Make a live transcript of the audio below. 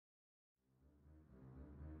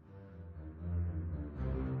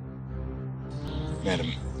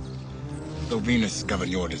Madam, though Venus govern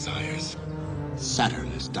your desires, Saturn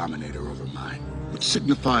is dominator over mine, which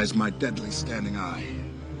signifies my deadly standing eye.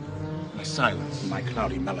 My silence and my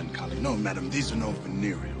cloudy melancholy. No, madam, these are no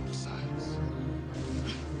venereal desires.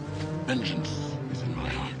 Vengeance is in my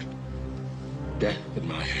heart. Death in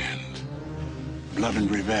my hand. Blood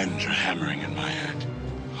and revenge are hammering in my head.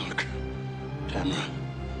 Hark, Tamara,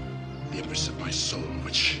 the empress of my soul,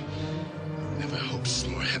 which never hopes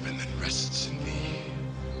more heaven than rests in thee.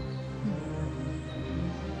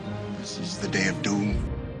 This is the day of doom.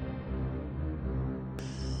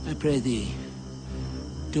 I pray thee,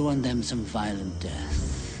 do on them some violent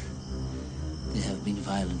death. They have been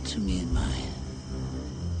violent to me and mine.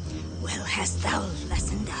 Well hast thou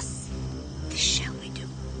lessoned us. This shall we do.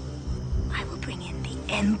 I will bring in the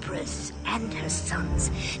Empress and her sons,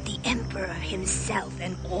 the Emperor himself,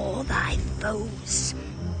 and all thy foes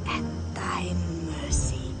at thy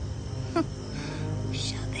mercy.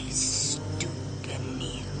 Shall they stoop and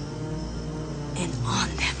kneel, and on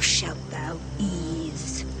them shalt thou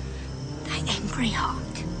ease thy angry heart.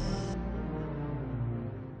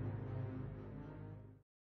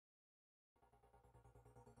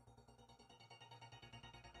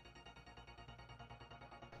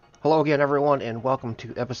 Hello again, everyone, and welcome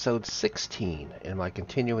to episode 16 in my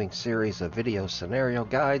continuing series of video scenario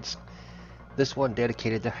guides. This one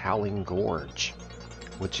dedicated to Howling Gorge,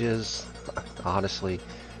 which is, honestly,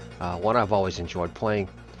 one I've always enjoyed playing.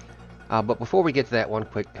 But before we get to that, one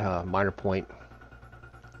quick minor point.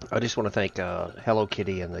 I just want to thank Hello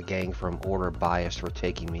Kitty and the gang from Order Bias for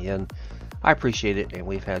taking me in. I appreciate it, and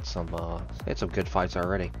we've had some good fights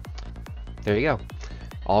already. There you go.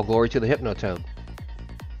 All glory to the Hypnotoad.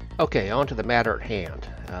 Okay, on to the matter at hand.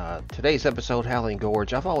 Today's episode, Howling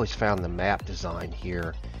Gorge. I've always found the map design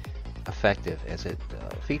here effective, as it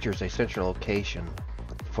features a central location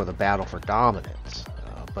for the battle for dominance.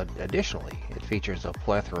 But additionally, it features a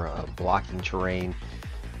plethora of blocking terrain,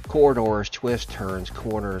 corridors, twists, turns,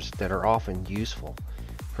 corners that are often useful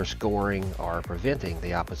for scoring or preventing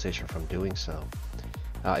the opposition from doing so.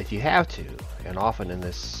 If you have to, and often in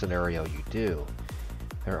this scenario you do,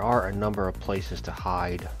 there are a number of places to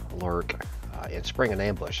hide, lurk, and spring an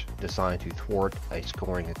ambush designed to thwart a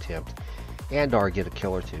scoring attempt and or get a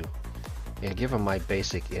kill or two. And given my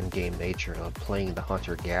basic in-game nature of playing the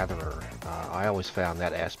hunter-gatherer, I always found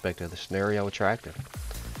that aspect of the scenario attractive.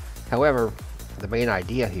 However, the main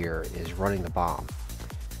idea here is running the bomb,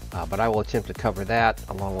 but I will attempt to cover that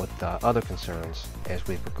along with other concerns as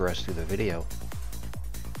we progress through the video.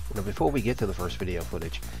 Now, before we get to the first video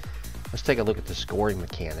footage, let's take a look at the scoring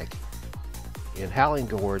mechanic. In Howling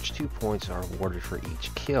Gorge, 2 points are awarded for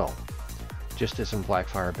each kill, just as in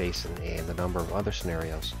Blackfire Basin and a number of other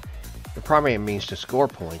scenarios. The primary means to score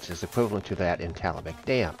points is equivalent to that in Talabek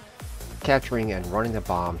Dam, capturing and running the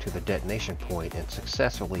bomb to the detonation point and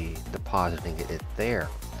successfully depositing it there,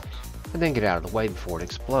 and then get out of the way before it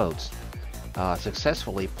explodes.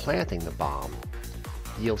 Successfully planting the bomb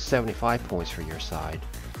yields 75 points for your side.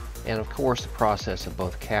 And of course, the process of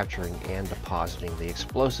both capturing and depositing the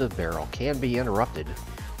explosive barrel can be interrupted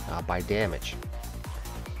by damage.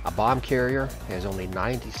 A bomb carrier has only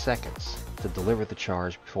 90 seconds to deliver the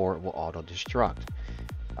charge before it will auto-destruct,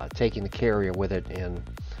 taking the carrier with it, and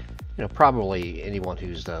probably anyone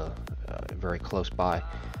who's very close by.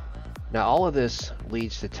 Now, all of this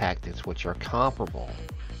leads to tactics which are comparable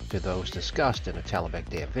to those discussed in a Talabek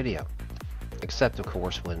Dam video, except of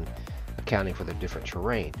course when accounting for the different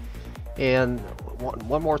terrain. And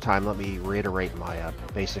one more time, let me reiterate my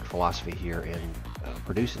basic philosophy here in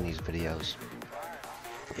producing these videos,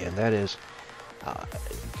 and that is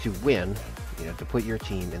to win, to put your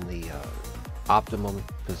team in the optimal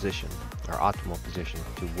position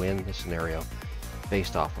to win the scenario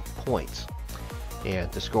based off of points.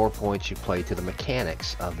 And to score points, you play to the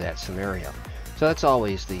mechanics of that scenario. So that's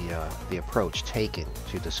always the approach taken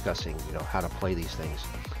to discussing how to play these things.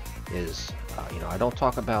 Is I don't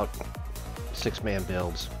talk about six-man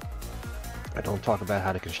builds. I don't talk about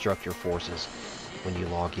how to construct your forces when you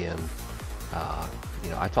log in.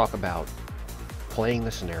 I talk about playing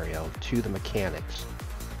the scenario to the mechanics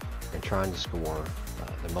and trying to score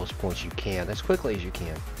the most points you can as quickly as you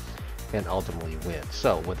can and ultimately win.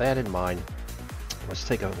 So with that in mind, let's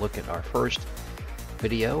take a look at our first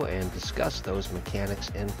video and discuss those mechanics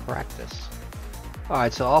in practice.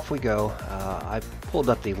 Alright, so off we go. I pulled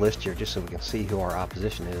up the list here just so we can see who our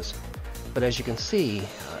opposition is. But as you can see,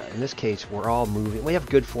 in this case, we're all moving. We have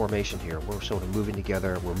good formation here. We're sort of moving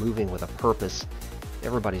together. We're moving with a purpose.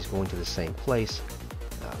 Everybody's going to the same place,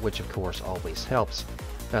 which of course always helps.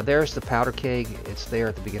 Now there's the powder keg. It's there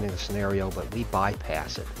at the beginning of the scenario, but we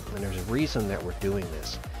bypass it. And there's a reason that we're doing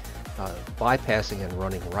this. Bypassing and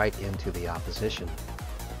running right into the opposition.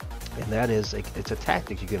 And that is, it's a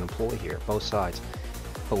tactic you can employ here, both sides.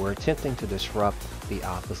 But we're attempting to disrupt the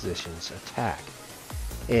opposition's attack.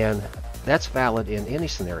 And that's valid in any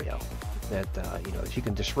scenario. That, if you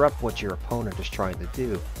can disrupt what your opponent is trying to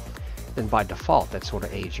do, then by default, that sort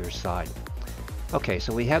of aids your side. Okay,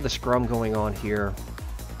 so we have the scrum going on here.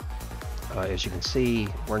 As you can see,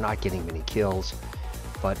 we're not getting many kills.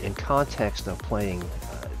 But in context of playing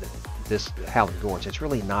this Howling Gorge, it's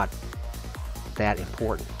really not that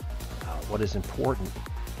important. What is important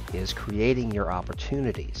is creating your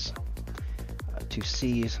opportunities to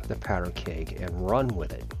seize the powder keg and run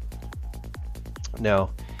with it.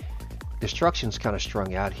 Now, destruction's kind of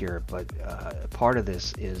strung out here, but part of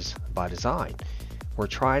this is by design. We're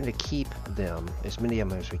trying to keep them, as many of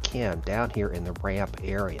them as we can, down here in the ramp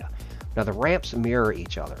area. Now, the ramps mirror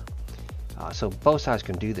each other, so both sides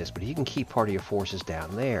can do this, but if you can keep part of your forces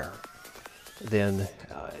down there, then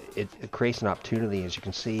it creates an opportunity. As you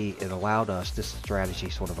can see, it allowed us, this strategy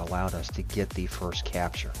sort of allowed us to get the first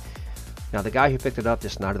capture. Now, the guy who picked it up,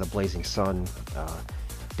 this Knight of the Blazing Sun,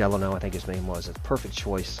 Delano, I think his name was, a perfect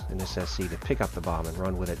choice in this SC to pick up the bomb and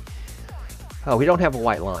run with it. We don't have a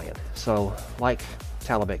White Lion, so like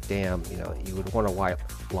Talabek Dam, you would want a White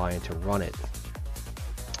Lion to run it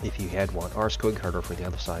if you had one, or a Squig Herder for the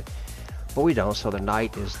other side. But we don't, so the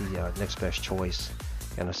Knight is the next best choice,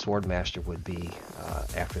 and a Swordmaster would be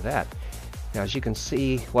after that. Now, as you can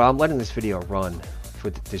see, well, I'm letting this video run for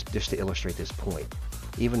just to illustrate this point.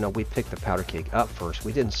 Even though we picked the powder keg up first,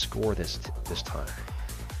 we didn't score this time,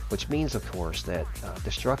 which means, of course, that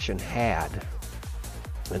destruction had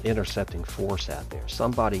an intercepting force out there.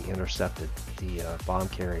 Somebody intercepted the bomb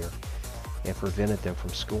carrier and prevented them from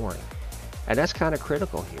scoring, and that's kind of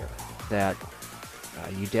critical here. That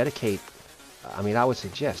you dedicate. I would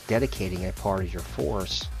suggest dedicating a part of your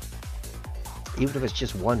force, even if it's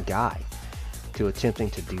just one guy, to attempting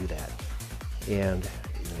to do that. And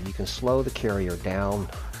you can slow the carrier down,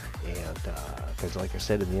 and because like I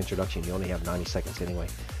said in the introduction, you only have 90 seconds anyway.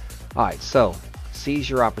 Alright, so seize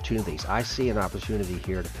your opportunities. I see an opportunity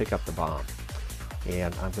here to pick up the bomb,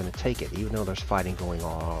 and I'm going to take it, even though there's fighting going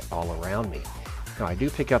on all around me. Now, I do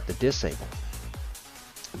pick up the disable,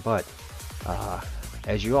 but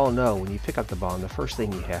as you all know, when you pick up the bomb, the first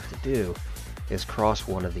thing you have to do is cross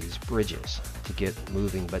one of these bridges to get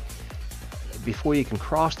moving. But before you can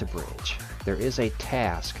cross the bridge, there is a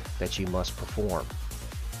task that you must perform.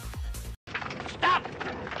 Stop!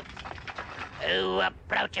 Who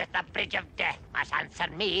approaches the bridge of death must answer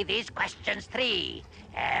me these questions three.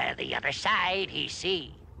 The other side he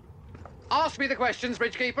see. Ask me the questions,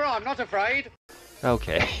 Bridgekeeper. I'm not afraid.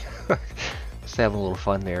 Okay. Just having a little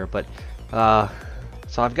fun there, but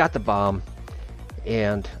so I've got the bomb,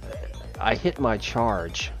 and I hit my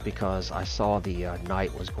charge because I saw the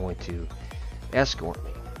Knight was going to escort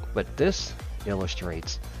me. But this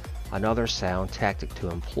illustrates another sound tactic to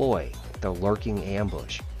employ, the lurking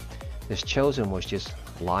ambush. This Chosen was just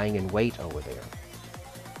lying in wait over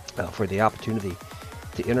there for the opportunity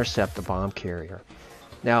to intercept the bomb carrier.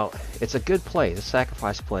 Now, it's a good play, it's a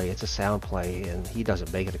sacrifice play, it's a sound play, and he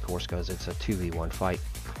doesn't make it, of course, because it's a 2v1 fight.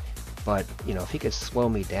 But, if he could slow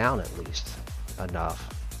me down at least enough,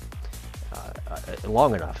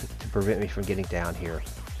 long enough to prevent me from getting down here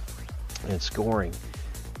and scoring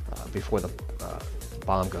before the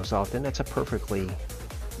bomb goes off, then that's a perfectly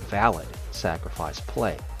valid sacrifice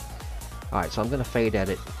play. Alright, so I'm going to fade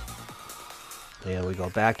edit, and we go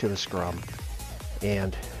back to the scrum,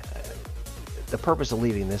 and the purpose of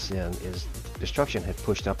leaving this in is destruction had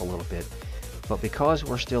pushed up a little bit, but because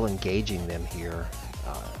we're still engaging them here,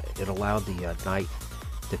 it allowed the Knight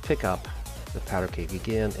to pick up the powder keg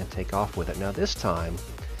again and take off with it. Now this time,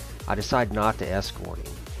 I decided not to escort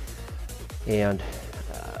him, and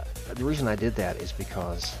the reason I did that is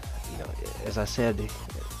because, as I said,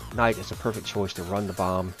 Knight is a perfect choice to run the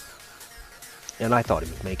bomb, and I thought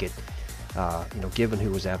he would make it, given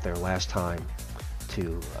who was out there last time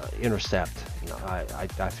to intercept.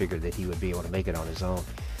 I figured that he would be able to make it on his own.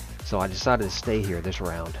 So I decided to stay here this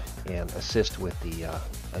round and assist with the,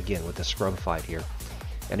 again, with the scrum fight here.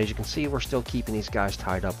 And as you can see, we're still keeping these guys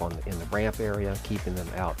tied up in the ramp area, keeping them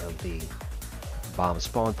out of the bomb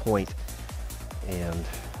spawn point. And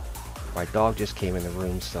my dog just came in the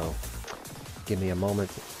room, so give me a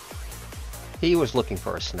moment. He was looking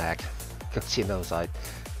for a snack, because he knows I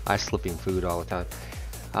slip him food all the time.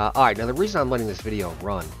 Alright, now the reason I'm letting this video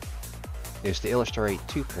run is to illustrate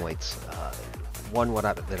 2 points. One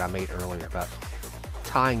that I made earlier about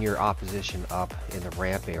tying your opposition up in the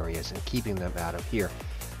ramp areas and keeping them out of here.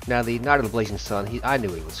 Now the Knight of the Blazing Sun, I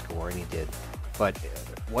knew he would score, and he did. But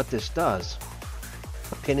what this does,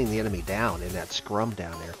 pinning the enemy down in that scrum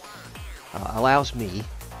down there, allows me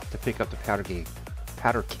to pick up the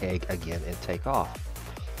powder keg again and take off.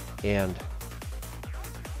 And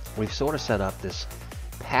we've sort of set up this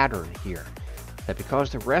pattern here, that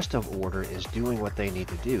because the rest of order is doing what they need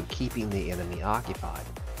to do, keeping the enemy occupied,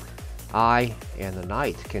 I and the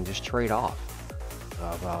Knight can just trade off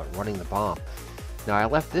of running the bomb. Now I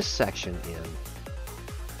left this section in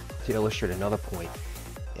to illustrate another point,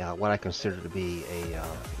 what I consider to be a,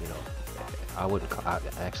 I wouldn't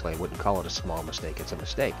call it a small mistake. It's a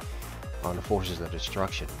mistake on the forces of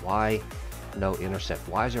destruction. Why no intercept?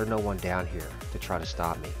 Why is there no one down here to try to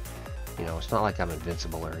stop me? You know, it's not like I'm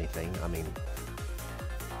invincible or anything. I mean,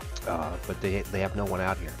 but they have no one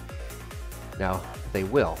out here. Now, they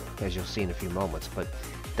will, as you'll see in a few moments, but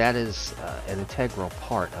that is an integral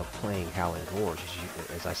part of playing Howling Gorge.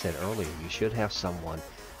 As I said earlier, you should have someone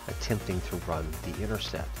attempting to run the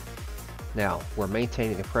intercept. Now, we're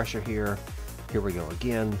maintaining the pressure here. Here we go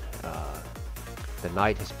again. The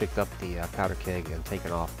Knight has picked up the powder keg and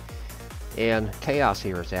taken off. And Chaos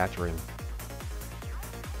here is after him.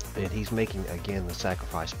 And he's making, again, the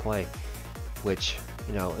sacrifice play, which,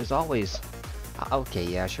 you know, is always, okay,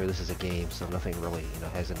 yeah, sure, this is a game, so nothing really, you know,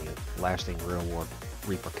 has any lasting real-world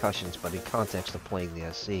repercussions, but in context of playing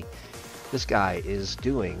the SC, this guy is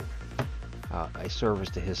doing a service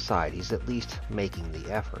to his side. He's at least making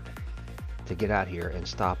the effort to get out here and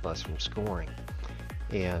stop us from scoring.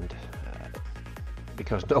 And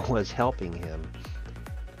because no one's helping him,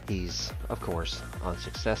 he's, of course,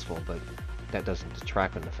 unsuccessful, but that doesn't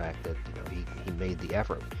detract from the fact that, you know, he made the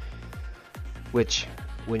effort. Which,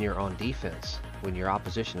 when you're on defense, when your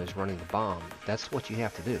opposition is running the bomb, that's what you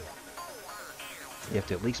have to do. You have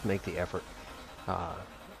to at least make the effort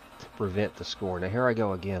to prevent the score. Now here I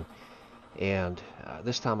go again, and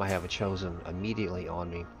this time I have a chosen immediately on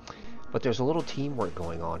me, but there's a little teamwork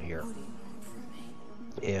going on here,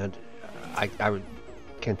 and I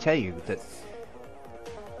can tell you that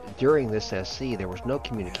during this SC there was no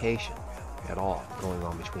communication at all going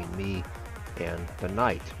on between me and the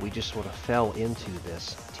Knight. We just sort of fell into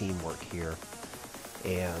this teamwork here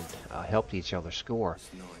and helped each other score.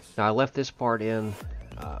 Now I left this part in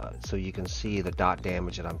so you can see the dot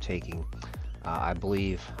damage that I'm taking. I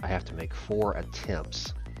believe I have to make 4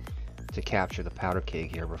 attempts to capture the powder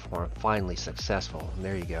keg here before I'm finally successful. And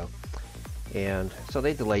there you go. And so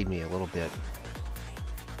they delayed me a little bit.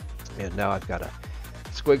 And now I've got a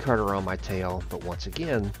squig heart around my tail, but once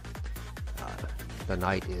again, the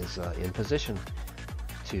Knight is in position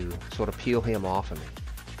to sort of peel him off of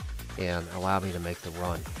me and allow me to make the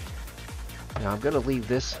run. Now I'm going to leave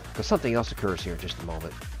this, because something else occurs here in just a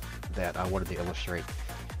moment that I wanted to illustrate.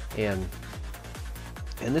 And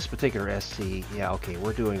in this particular SC, yeah, okay,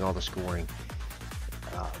 we're doing all the scoring,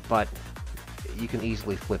 but you can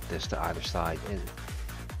easily flip this to either side. And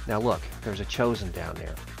now look, there's a chosen down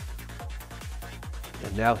there.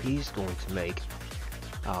 And now he's going to make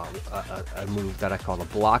a move that I call a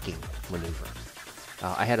blocking maneuver.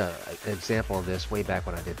 I had an example of this way back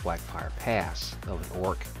when I did Blackfire Pass of an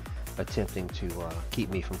orc attempting to keep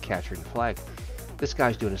me from capturing the flag. This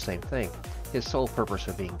guy's doing the same thing. His sole purpose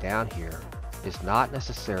of being down here is not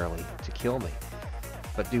necessarily to kill me,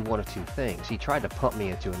 but do one of two things. He tried to pump me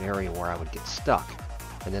into an area where I would get stuck,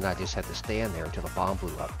 and then I just had to stand there until the bomb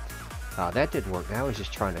blew up. That didn't work. Now he's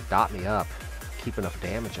just trying to dot me up, keep enough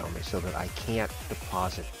damage on me so that I can't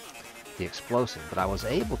deposit the explosive. But I was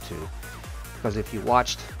able to, because if you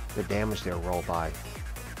watched the damage there roll by,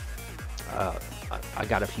 I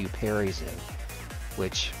got a few parries in,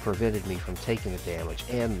 which prevented me from taking the damage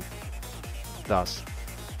and thus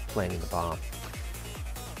planting the bomb.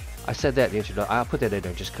 I said that in the introduction. I'll put that in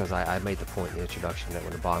there just because I made the point in the introduction that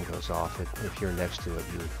when the bomb goes off, if you're next to it,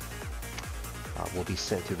 you will be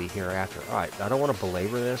sent to the hereafter. Alright, I don't want to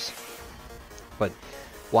belabor this, but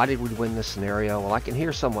why did we win this scenario? Well, I can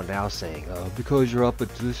hear someone now saying, because your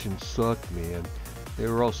opposition sucked, man. They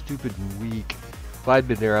were all stupid and weak. If I'd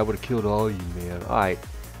been there, I would have killed all you, man. Alright,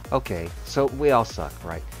 okay, so we all suck,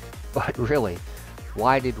 right? But really,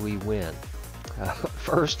 why did we win?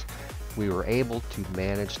 First, we were able to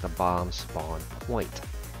manage the bomb spawn point,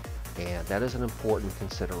 and that is an important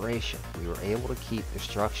consideration. We were able to keep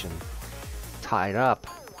destruction tied up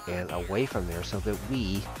and away from there so that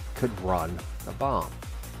we could run the bomb,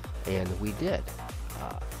 and we did.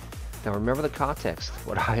 Now remember the context,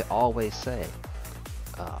 what I always say.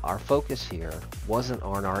 Our focus here wasn't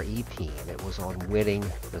on our EP, and it was on winning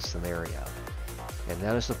the scenario. And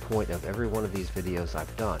that is the point of every one of these videos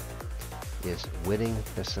I've done, is winning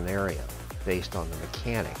the scenario based on the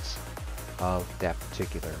mechanics of that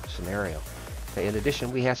particular scenario. In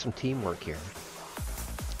addition, we had some teamwork here.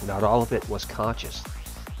 Not all of it was conscious.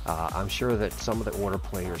 I'm sure that some of the order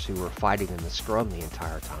players who were fighting in the scrum the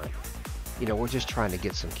entire time, you know, were just trying to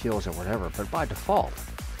get some kills or whatever, but by default,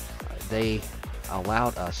 they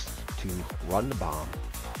allowed us to run the bomb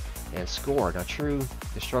and score. Now, true,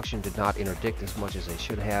 destruction did not interdict as much as they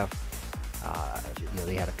should have. You know,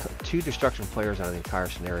 they had 2 destruction players out of the entire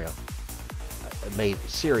scenario made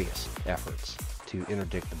serious efforts to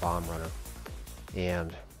interdict the bomb runner,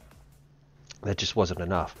 and that just wasn't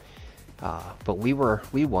enough. But we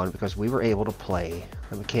won because we were able to play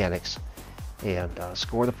the mechanics and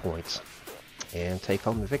score the points and take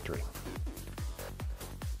home the victory.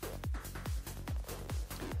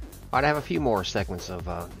 Alright, I have a few more segments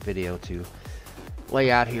of video to lay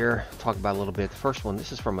out here, talk about a little bit. The first one,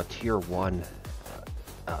 this is from a Tier 1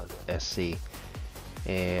 SC,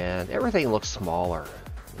 and everything looks smaller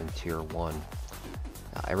in Tier 1.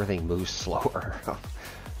 Everything moves slower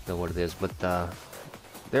than what it is, but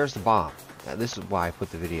there's the bomb. This is why I put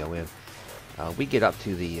the video in. We get up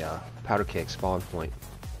to the powder keg spawn point,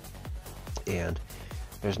 and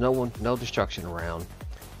there's no destruction around.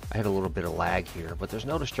 I had a little bit of lag here, but there's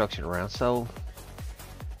no destruction around, so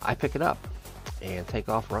I pick it up and take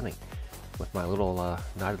off running with my little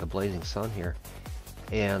Night of the Blazing Sun here.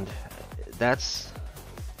 And that's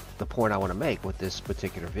the point I want to make with this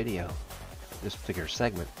particular video, this particular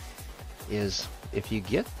segment, is if you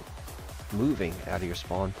get moving out of your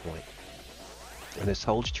spawn point, and this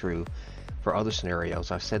holds true for other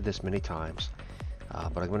scenarios. I've said this many times,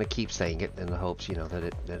 but I'm going to keep saying it in the hopes, you know, that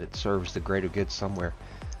it serves the greater good somewhere.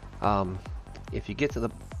 If you get to the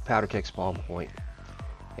powder keg spawn point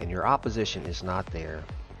and your opposition is not there,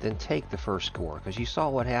 then take the first score, because you saw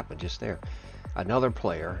what happened just there. Another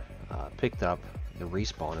player picked up the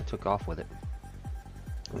respawn and took off with it,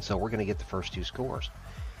 and so we're going to get the first 2 scores,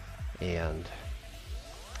 and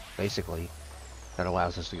basically that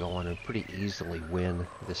allows us to go on and pretty easily win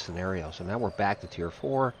this scenario. So now we're back to Tier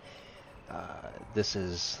 4. This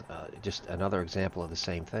is just another example of the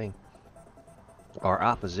same thing. Our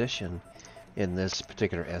opposition in this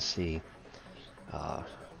particular SC,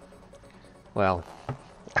 well,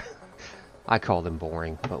 I call them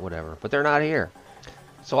boring, but whatever. But they're not here.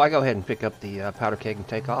 So I go ahead and pick up the powder keg and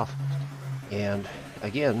take off. And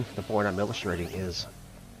again, the point I'm illustrating is,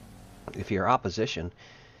 if your opposition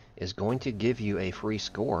is going to give you a free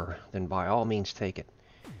score, then by all means take it.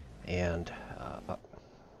 And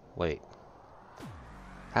wait,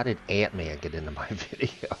 how did Ant-Man get into my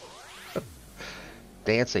video?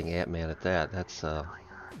 Dancing Ant-Man at that. That's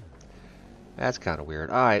kind of weird.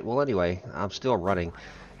 Alright, well anyway, I'm still running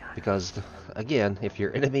because, again, if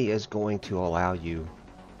your enemy is going to allow you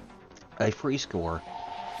a free score,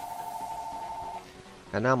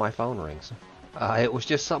 and now my phone rings. It was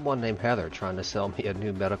just someone named Heather trying to sell me a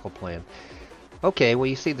new medical plan. Okay, well,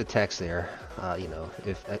 you see the text there. You know,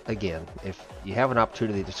 if you have an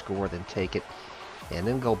opportunity to score, then take it, and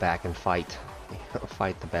then go back and fight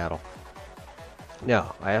the battle.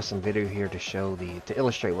 Now, I have some video here to show to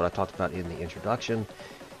illustrate what I talked about in the introduction,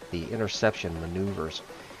 the interception maneuvers,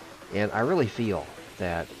 and I really feel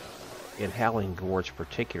that in Howling Gorge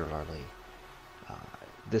particularly,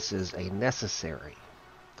 this is a necessary.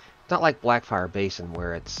 It's not like Blackfire Basin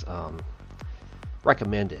where it's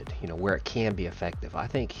recommended, you know, where it can be effective. I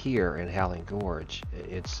think here in Howling Gorge,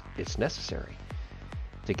 it's necessary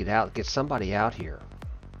to get somebody out here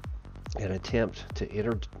and attempt to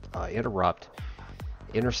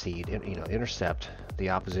intercept the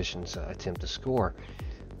opposition's attempt to score.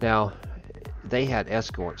 Now, they had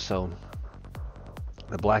escorts, so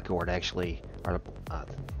the Black Gourd actually, or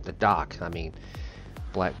the Doc, I mean,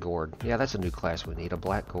 Black Gourd. Yeah, that's a new class we need, a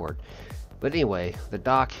Black Gourd. But anyway, the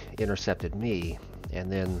Doc intercepted me,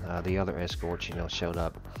 and then the other escorts, you know, showed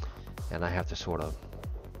up, and I have to sort of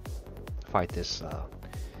fight this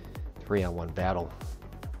 3-on-1 battle.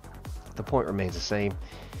 The point remains the same.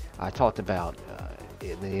 I talked about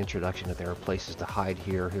in the introduction that there are places to hide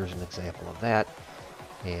here. Here's an example of that,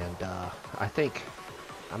 and I think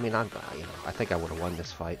I think I would have won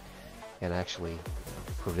this fight and actually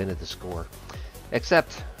prevented the score,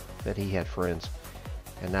 except that he had friends,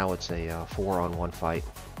 and now it's a 4-on-1 fight,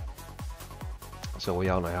 so we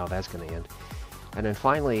all know how that's going to end. And then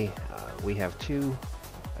finally, we have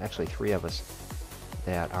actually three of us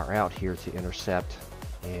that are out here to intercept,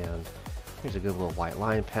 and here's a good little white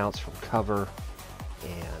line pounce from cover,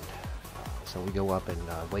 and so we go up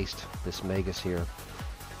and waste this Magus here.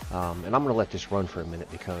 And I'm going to let this run for a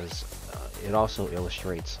minute because it also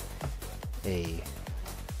illustrates a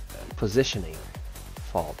positioning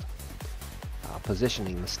fault,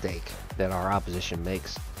 positioning mistake that our opposition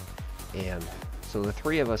makes. And so the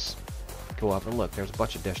three of us go up, and look, there's a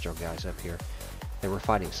bunch of Destro guys up here. They were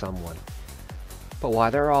fighting someone. But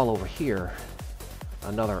while they're all over here,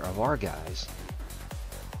 another of our guys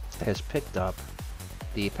has picked up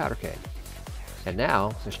the powder keg. And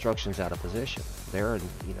now Destruction's out of position. They're in,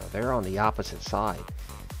 they're on the opposite side,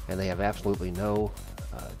 and they have absolutely no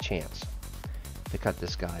chance to cut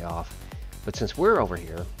this guy off. But since we're over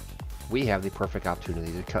here, we have the perfect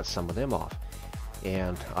opportunity to cut some of them off.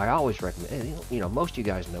 And I always recommend, most of you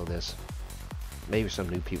guys know this. Maybe some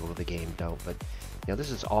new people to the game don't, but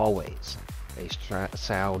this is always a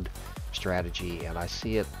sound strategy, and I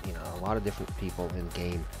see it, a lot of different people in the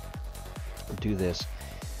game do this,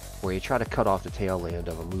 where you try to cut off the tail end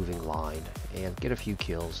of a moving line and get a few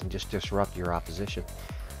kills and just disrupt your opposition.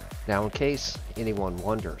 Now, in case anyone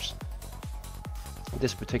wonders,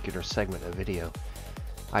 this particular segment of video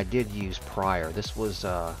I did use prior. This was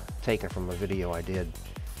taken from a video I did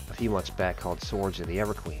a few months back called Swords of the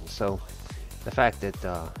Everqueen. So the fact that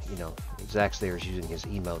Zach's there is using his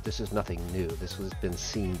emote, this is nothing new. This has been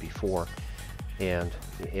seen before, and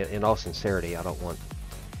in all sincerity, I don't want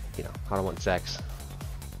Zach's.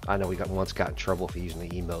 I know we once got in trouble for using the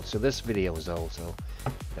emote, so this video is old, so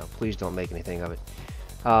please don't make anything of it.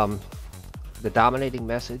 The dominating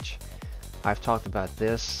message, I've talked about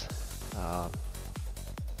this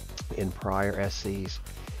in prior SCs,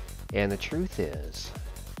 and the truth is,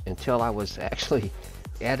 until I was actually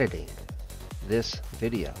editing this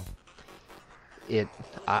video,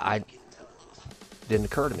 I didn't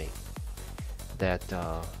occur to me that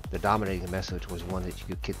the dominating message was one that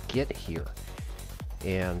you could get here.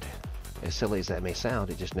 And as silly as that may sound,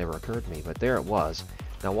 it just never occurred to me, but there it was.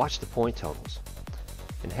 Now watch the point totals.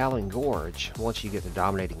 In Howling Gorge, once you get the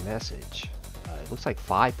dominating message, it looks like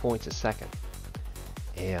 5 points a second.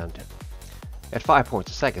 And at 5 points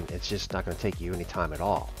a second, it's just not going to take you any time at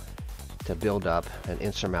all to build up an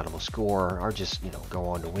insurmountable score, or just go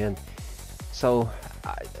on to win. So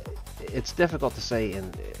it's difficult to say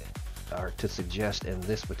or to suggest in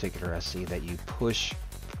this particular SC that you push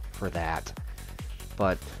for that,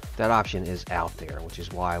 but that option is out there, which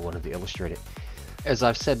is why I wanted to illustrate it. As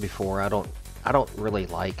I've said before, I don't really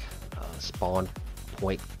like spawn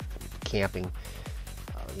point camping,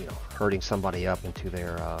 herding somebody up into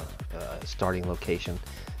their starting location.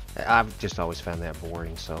 I've just always found that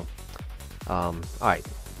boring. So alright,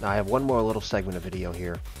 now I have one more little segment of video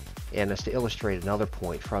here, and it's to illustrate another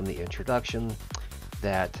point from the introduction,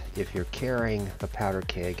 that if you're carrying the powder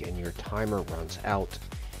keg and your timer runs out,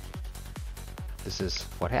 this is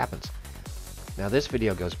what happens. Now this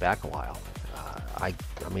video goes back a while. I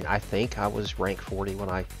think I was rank 40 when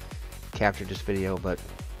I captured this video, but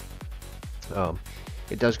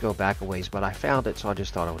it does go back a ways, but I found it, so I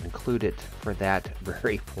just thought I would include it for that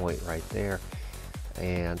very point right there.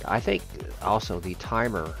 And I think also the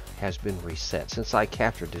timer has been reset. Since I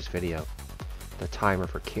captured this video, the timer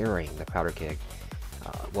for carrying the powder keg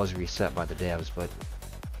was reset by the devs. But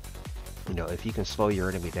if you can slow your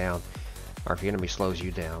enemy down, or if your enemy slows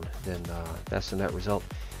you down, then that's the net result.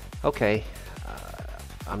 Okay,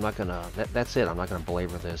 I'm not gonna. That's it. I'm not gonna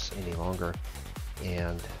belabor this any longer,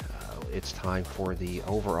 and it's time for the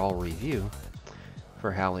overall review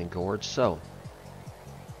for Howling Gorge. So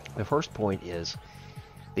the first point is,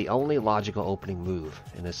 the only logical opening move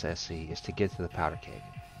in this SC is to get to the powder keg.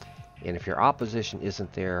 And if your opposition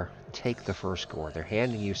isn't there, take the first score. They're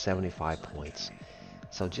handing you 75 points,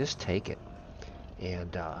 so just take it.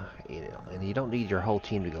 And and you don't need your whole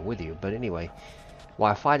team to go with you. But anyway,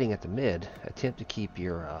 while fighting at the mid, attempt to keep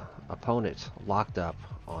your opponents locked up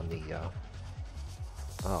on the.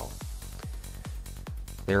 Oh,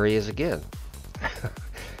 there he is again.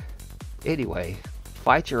 Anyway,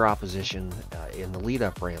 fight your opposition in the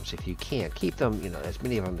lead-up ramps if you can. Keep them, as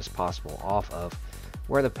many of them as possible off of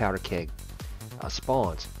where the powder keg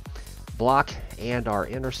spawns. Block and/or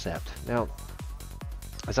intercept. Now,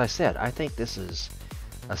 as I said, I think this is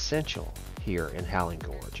essential here in Howling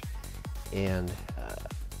Gorge. And,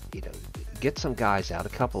 get some guys out, a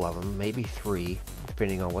couple of them, maybe 3,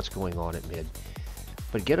 depending on what's going on at mid.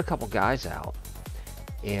 But get a couple guys out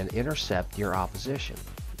and intercept your opposition.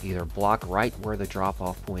 Either block right where the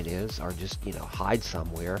drop-off point is, or just, hide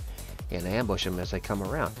somewhere and ambush them as they come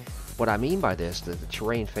around. What I mean by this, that the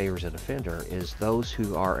terrain favors a defender, is those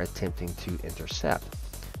who are attempting to intercept.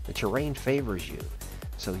 The terrain favors you,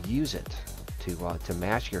 so use it to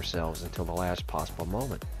mask yourselves until the last possible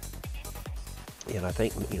moment. And I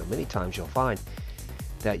think, many times you'll find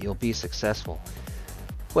that you'll be successful.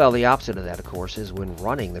 Well, the opposite of that, of course, is when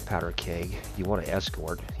running the powder keg, you want to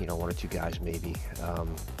escort, you know, 1 or 2 guys maybe.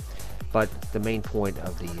 But the main point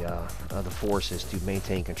of the force is to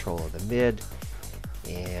maintain control of the mid,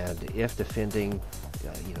 and if defending,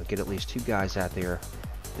 you know, get at least 2 guys out there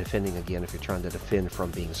defending again if you're trying to defend from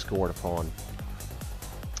being scored upon.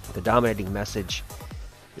 The dominating message,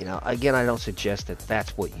 you know, again, I don't suggest that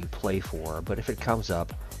that's what you play for, but if it comes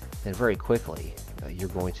up, then very quickly you're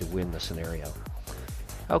going to win the scenario.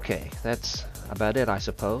 Okay, that's about it, I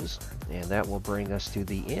suppose, and that will bring us to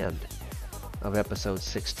the end of episode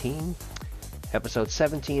 16. Episode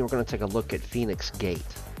 17, we're going to take a look at Phoenix Gate,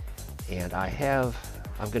 and I'm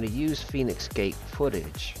going to use Phoenix Gate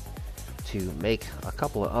footage to make a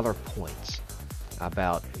couple of other points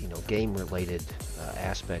about, you know, game-related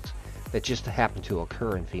aspects that just happen to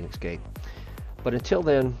occur in Phoenix Gate. But until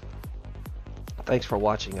then, thanks for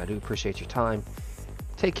watching. I do appreciate your time.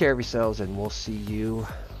 Take care of yourselves, and we'll see you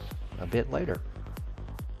a bit later.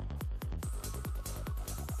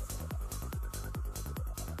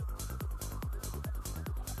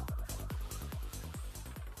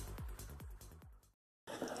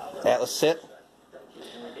 Atlas, sit.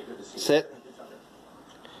 Sit.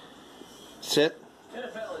 Sit.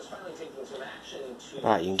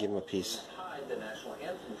 Alright, you can give him a piece.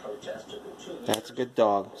 That's a good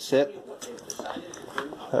dog. Sit.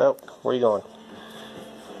 Oh, where are you going?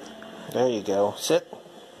 There you go. Sit.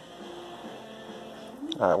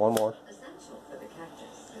 Alright, one more.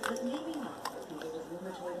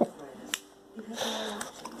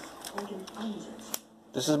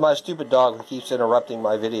 This is my stupid dog who keeps interrupting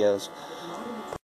my videos.